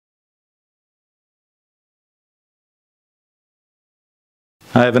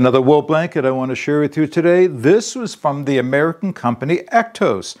I have another wool blanket I want to share with you today. This was from the American company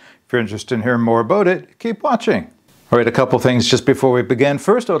EKTOS. If you're interested in hearing more about it, keep watching. All right, a couple things just before we begin.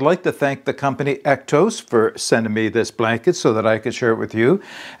 First, I would like to thank the company EKTOS for sending me this blanket so that I could share it with you.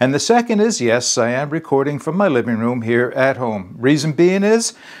 And the second is, yes, I am recording from my living room here at home. Reason being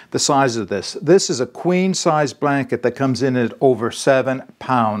is the size of this. This is a queen size blanket that comes in at over 7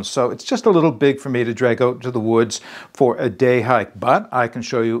 pounds. So it's just a little big for me to drag out to the woods for a day hike. But I can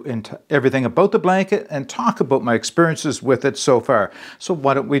show you everything about the blanket and talk about my experiences with it so far. So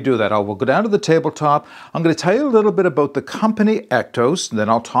why don't we do that? We'll go down to the tabletop. I'm going to tell you a little bit about the company EKTOS, and then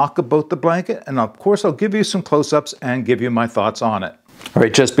I'll talk about the blanket, and of course I'll give you some close-ups and give you my thoughts on it. All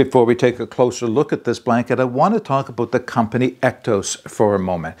right, just before we take a closer look at this blanket, I want to talk about the company EKTOS for a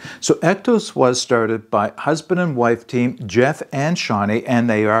moment. So EKTOS was started by husband and wife team Jeff and Shawnee, and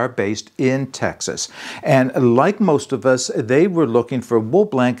they are based in Texas. And like most of us, they were looking for wool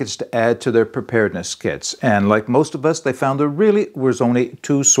blankets to add to their preparedness kits. And like most of us, they found there really was only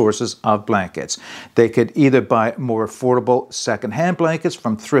two sources of blankets. They could either buy more affordable secondhand blankets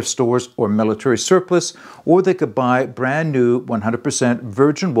from thrift stores or military surplus, or they could buy brand new 100%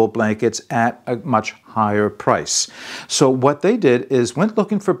 virgin wool blankets at a much higher price. So what they did is went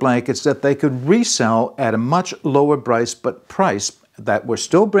looking for blankets that they could resell at a much lower price, but price that were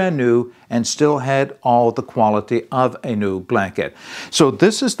still brand new and still had all the quality of a new blanket. So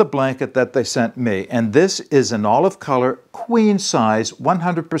this is the blanket that they sent me, and this is an olive color, queen size,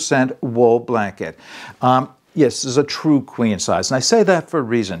 100% wool blanket. Yes, this is a true queen size, and I say that for a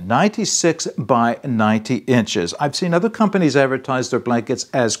reason. 96 by 90 inches. I've seen other companies advertise their blankets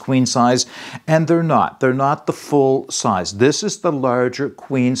as queen size, and they're not. They're not the full size. This is the larger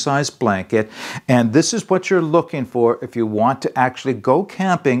queen size blanket, and this is what you're looking for if you want to actually go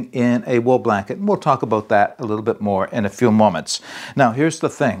camping in a wool blanket. And we'll talk about that a little bit more in a few moments. Now, here's the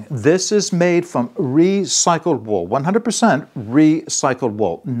thing. This is made from recycled wool, 100% recycled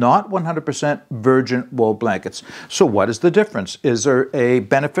wool, not 100% virgin wool blanket. So what is the difference? Is there a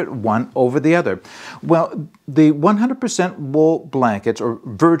benefit one over the other? Well, the 100% wool blankets or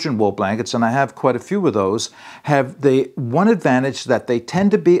virgin wool blankets, and I have quite a few of those, have the one advantage that they tend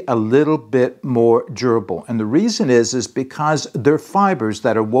to be a little bit more durable. And the reason is because their fibers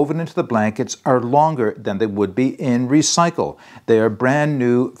that are woven into the blankets are longer than they would be in recycle. They are brand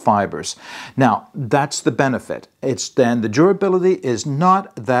new fibers. Now, that's the benefit. It's then the durability is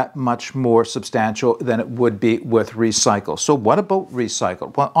not that much more substantial than it would be with recycle. So what about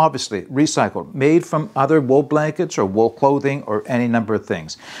recycled? Well, obviously recycled, made from other wool blankets or wool clothing or any number of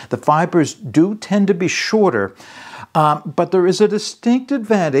things. The fibers do tend to be shorter, but there is a distinct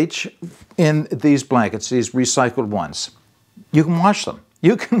advantage in these blankets, these recycled ones. You can wash them.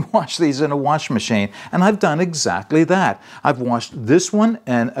 You can wash these in a washing machine, and I've done exactly that. I've washed this one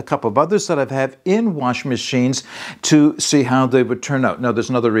and a couple of others that I've had in washing machines to see how they would turn out. Now, there's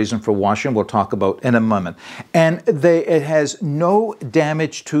another reason for washing we'll talk about in a moment. And it has no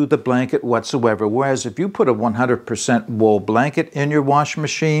damage to the blanket whatsoever, whereas if you put a 100% wool blanket in your washing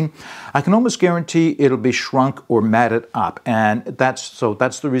machine, I can almost guarantee it'll be shrunk or matted up. And that's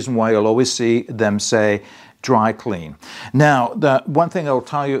the reason why you'll always see them say, dry clean. Now, the one thing I'll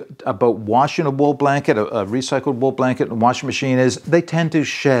tell you about washing a wool blanket, a recycled wool blanket in a washing machine is they tend to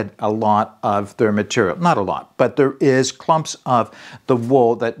shed a lot of their material. Not a lot, but there is clumps of the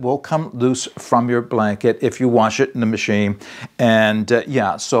wool that will come loose from your blanket if you wash it in the machine. And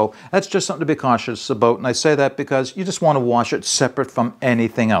yeah, so that's just something to be cautious about. And I say that because you just want to wash it separate from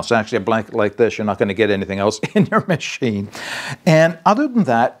anything else. Actually, a blanket like this, you're not going to get anything else in your machine. And other than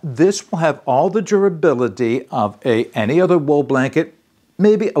that, this will have all the durability of any other wool blanket,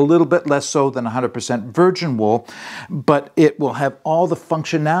 maybe a little bit less so than 100% virgin wool, but it will have all the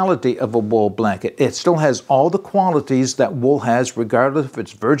functionality of a wool blanket. It still has all the qualities that wool has, regardless if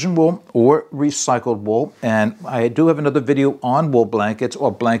it's virgin wool or recycled wool. And I do have another video on wool blankets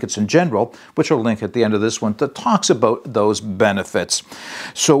or blankets in general, which I'll link at the end of this one, that talks about those benefits.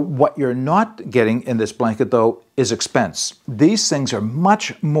 So what you're not getting in this blanket, though, is expense. These things are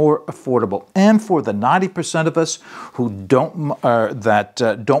much more affordable. And for the 90% of us who don't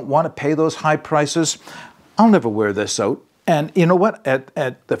want to pay those high prices, I'll never wear this out. And you know what? At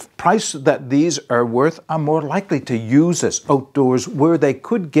the price that these are worth, I'm more likely to use this outdoors where they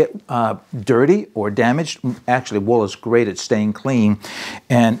could get dirty or damaged. Actually, wool is great at staying clean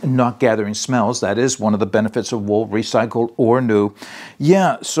and not gathering smells. That is one of the benefits of wool, recycled or new.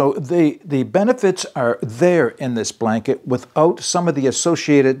 Yeah, so the benefits are there in this blanket without some of the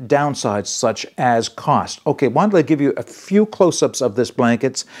associated downsides, such as cost. Okay, why don't I give you a few close-ups of this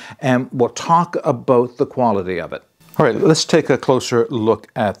blanket, and we'll talk about the quality of it. All right, let's take a closer look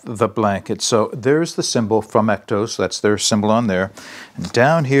at the blanket. So there's the symbol from EKTOS, that's their symbol on there. And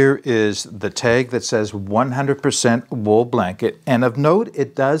down here is the tag that says 100% wool blanket. And of note,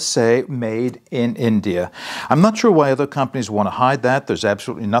 it does say made in India. I'm not sure why other companies want to hide that. There's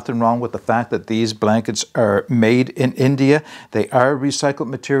absolutely nothing wrong with the fact that these blankets are made in India. They are recycled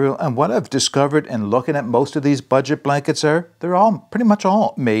material. And what I've discovered in looking at most of these budget blankets they're all pretty much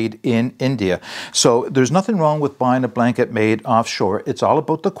all made in India. So there's nothing wrong with buying a blanket made offshore. It's all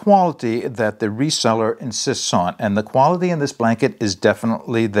about the quality that the reseller insists on, and the quality in this blanket is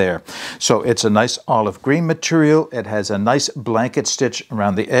definitely there. So it's a nice olive green material. It has a nice blanket stitch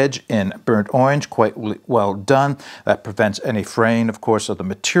around the edge in burnt orange, quite well done. That prevents any fraying, of course, of the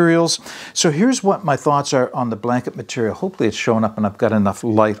materials. So here's what my thoughts are on the blanket material. Hopefully it's showing up and I've got enough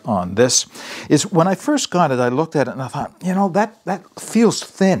light on this. Is when I first got it, I looked at it and I thought, you know, that feels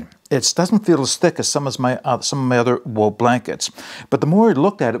thin. It doesn't feel as thick as some of my other wool blankets. But the more I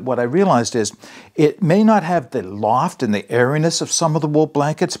looked at it, what I realized is it may not have the loft and the airiness of some of the wool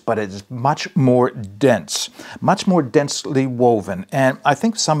blankets, but it is much more dense, much more densely woven. And I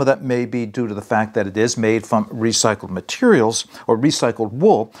think some of that may be due to the fact that it is made from recycled materials or recycled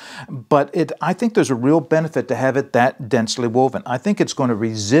wool. But I think there's a real benefit to have it that densely woven. I think it's going to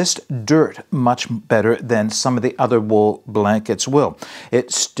resist dirt much better than some of the other wool blankets will.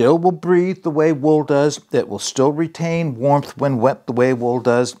 It still will breathe the way wool does. It will still retain warmth when wet the way wool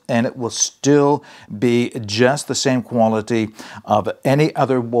does, and it will still be just the same quality of any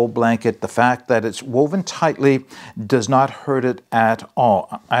other wool blanket. The fact that it's woven tightly does not hurt it at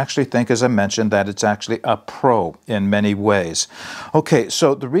all. I actually think, as I mentioned, that it's actually a pro in many ways. Okay,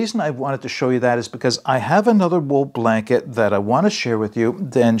 so the reason I wanted to show you that is because I have another wool blanket that I want to share with you,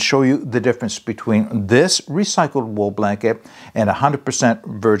 then show you the difference between this recycled wool blanket and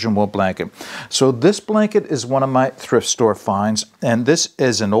 100% virgin wool blanket. So this blanket is one of my thrift store finds, and this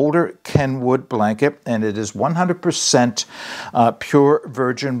is an older Kenwood blanket, and it is 100% pure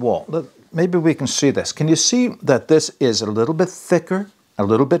virgin wool. Maybe we can see this. Can you see that this is a little bit thicker, a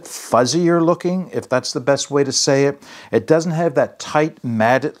little bit fuzzier looking, if that's the best way to say it? It doesn't have that tight,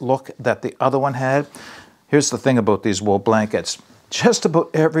 matted look that the other one had. Here's the thing about these wool blankets. Just about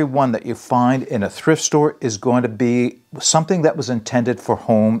every one that you find in a thrift store is going to be something that was intended for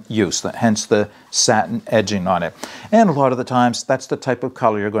home use, hence the satin edging on it. And a lot of the times, that's the type of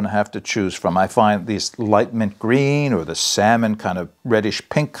color you're going to have to choose from. I find these light mint green or the salmon kind of reddish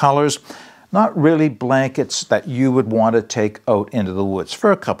pink colors, not really blankets that you would want to take out into the woods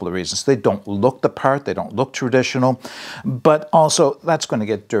for a couple of reasons. They don't look the part, they don't look traditional, but also that's going to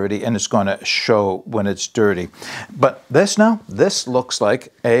get dirty and it's going to show when it's dirty. But this looks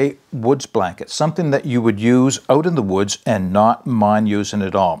like a woods blanket, something that you would use out in the woods and not mind using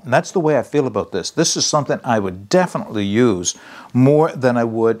at all. And that's the way I feel about this. This is something I would definitely use more than I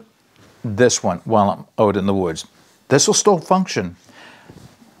would this one while I'm out in the woods. This will still function.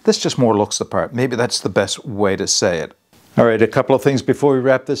 This just more looks the part. Maybe that's the best way to say it. All right, a couple of things before we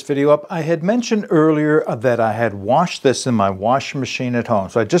wrap this video up. I had mentioned earlier that I had washed this in my washing machine at home.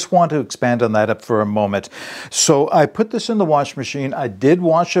 So I just want to expand on that up for a moment. So I put this in the washing machine. I did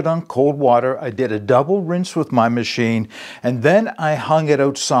wash it on cold water. I did a double rinse with my machine, and then I hung it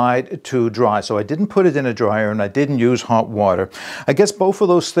outside to dry. So I didn't put it in a dryer and I didn't use hot water. I guess both of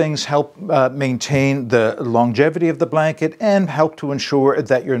those things help maintain the longevity of the blanket and help to ensure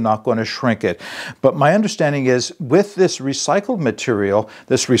that you're not going to shrink it. But my understanding is with this recycled material,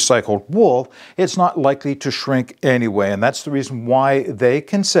 this recycled wool, it's not likely to shrink anyway. And that's the reason why they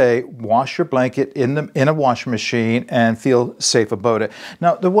can say, wash your blanket in a washing machine and feel safe about it.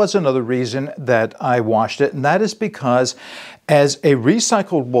 Now, there was another reason that I washed it, and that is because as a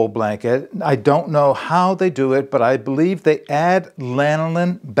recycled wool blanket, I don't know how they do it, but I believe they add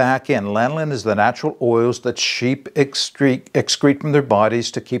lanolin back in. Lanolin is the natural oils that sheep excrete from their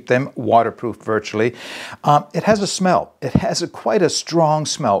bodies to keep them waterproof virtually. It has a smell. It has quite a strong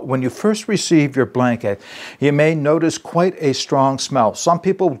smell. When you first receive your blanket, you may notice quite a strong smell. Some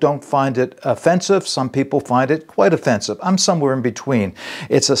people don't find it offensive. Some people find it quite offensive. I'm somewhere in between.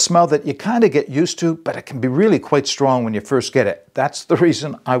 It's a smell that you kind of get used to, but it can be really quite strong when you first get it. That's the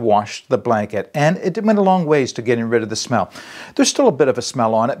reason I washed the blanket, and it went a long ways to getting rid of the smell. There's still a bit of a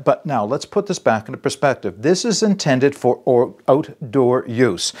smell on it, but now let's put this back into perspective. This is intended for outdoor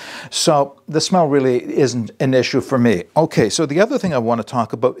use, so the smell really isn't an issue for me. Okay, so the other thing I want to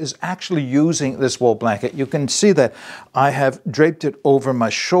talk about is actually using this wool blanket. You can see that I have draped it over my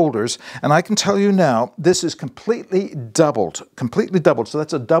shoulders, and I can tell you now, this is completely doubled, so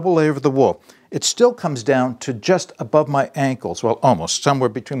that's a double layer of the wool. It still comes down to just above my ankles, well, almost, somewhere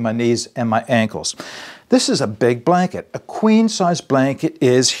between my knees and my ankles. This is a big blanket. A queen size blanket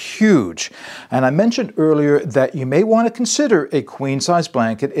is huge. And I mentioned earlier that you may want to consider a queen size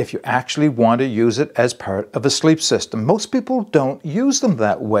blanket if you actually want to use it as part of a sleep system. Most people don't use them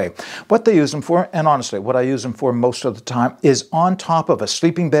that way. What they use them for, and honestly, what I use them for most of the time, is on top of a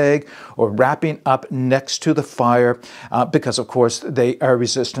sleeping bag or wrapping up next to the fire because, of course, they are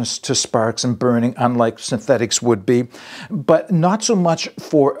resistant to sparks and burning, unlike synthetics would be, but not so much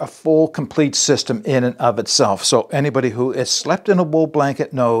for a full, complete system in and of itself. So anybody who has slept in a wool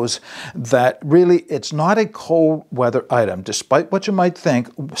blanket knows that really it's not a cold weather item. Despite what you might think,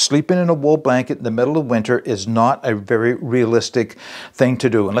 sleeping in a wool blanket in the middle of winter is not a very realistic thing to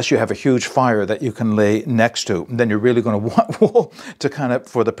do, unless you have a huge fire that you can lay next to. Then you're really going to want wool to kind of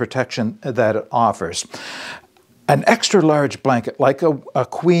for the protection that it offers. An extra large blanket like a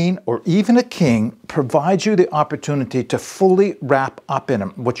queen or even a king provides you the opportunity to fully wrap up in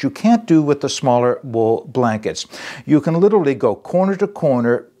them, what you can't do with the smaller wool blankets. You can literally go corner to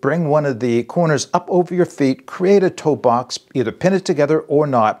corner, bring one of the corners up over your feet, create a toe box, either pin it together or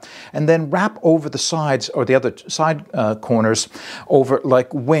not, and then wrap over the sides or the other side corners over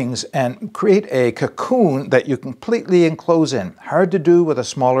like wings and create a cocoon that you completely enclose in. Hard to do with a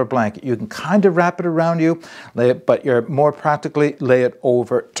smaller blanket. You can kind of wrap it around you, but you're more practically lay it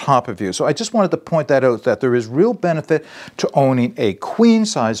over top of you. So I just wanted to point that out, that there is real benefit to owning a queen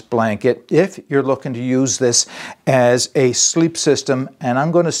size blanket if you're looking to use this as a sleep system. And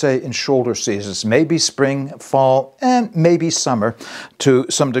I'm going to say in shoulder seasons, maybe spring, fall, and maybe summer to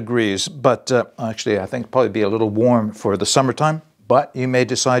some degrees. But actually, I think probably be a little warm for the summertime. But you may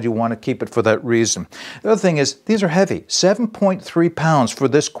decide you want to keep it for that reason. The other thing is, these are heavy, 7.3 pounds for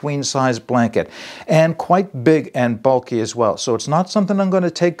this queen size blanket, and quite big and bulky as well. So it's not something I'm going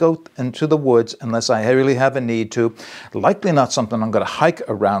to take out into the woods unless I really have a need to. Likely not something I'm going to hike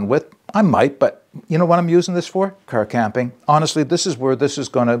around with. I might, but you know what I'm using this for? Car camping. Honestly, this is where this is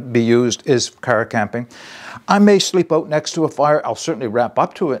going to be used, is car camping. I may sleep out next to a fire. I'll certainly wrap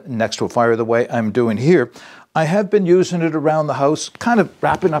up to it next to a fire the way I'm doing here. I have been using it around the house, kind of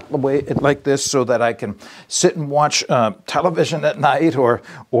wrapping up the way it like this so that I can sit and watch television at night or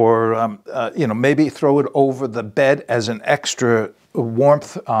you know, maybe throw it over the bed as an extra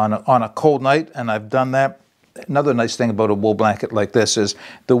warmth on a cold night, and I've done that. Another nice thing about a wool blanket like this is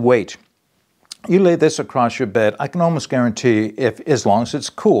the weight. You lay this across your bed, I can almost guarantee, as long as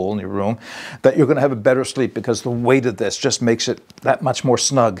it's cool in your room, that you're going to have a better sleep because the weight of this just makes it that much more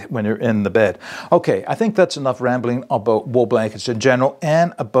snug when you're in the bed. Okay, I think that's enough rambling about wool blankets in general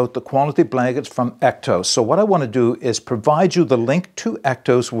and about the quality blankets from EKTOS. So what I want to do is provide you the link to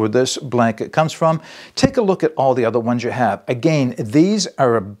EKTOS where this blanket comes from. Take a look at all the other ones you have. Again, these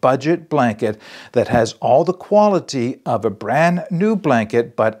are a budget blanket that has all the quality of a brand new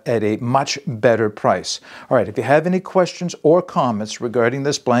blanket, but at a much better price. All right, if you have any questions or comments regarding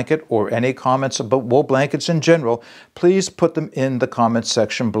this blanket or any comments about wool blankets in general, please put them in the comments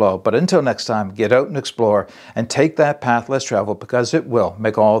section below. But until next time, get out and explore and take that path less traveled, because it will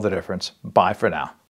make all the difference. Bye for now.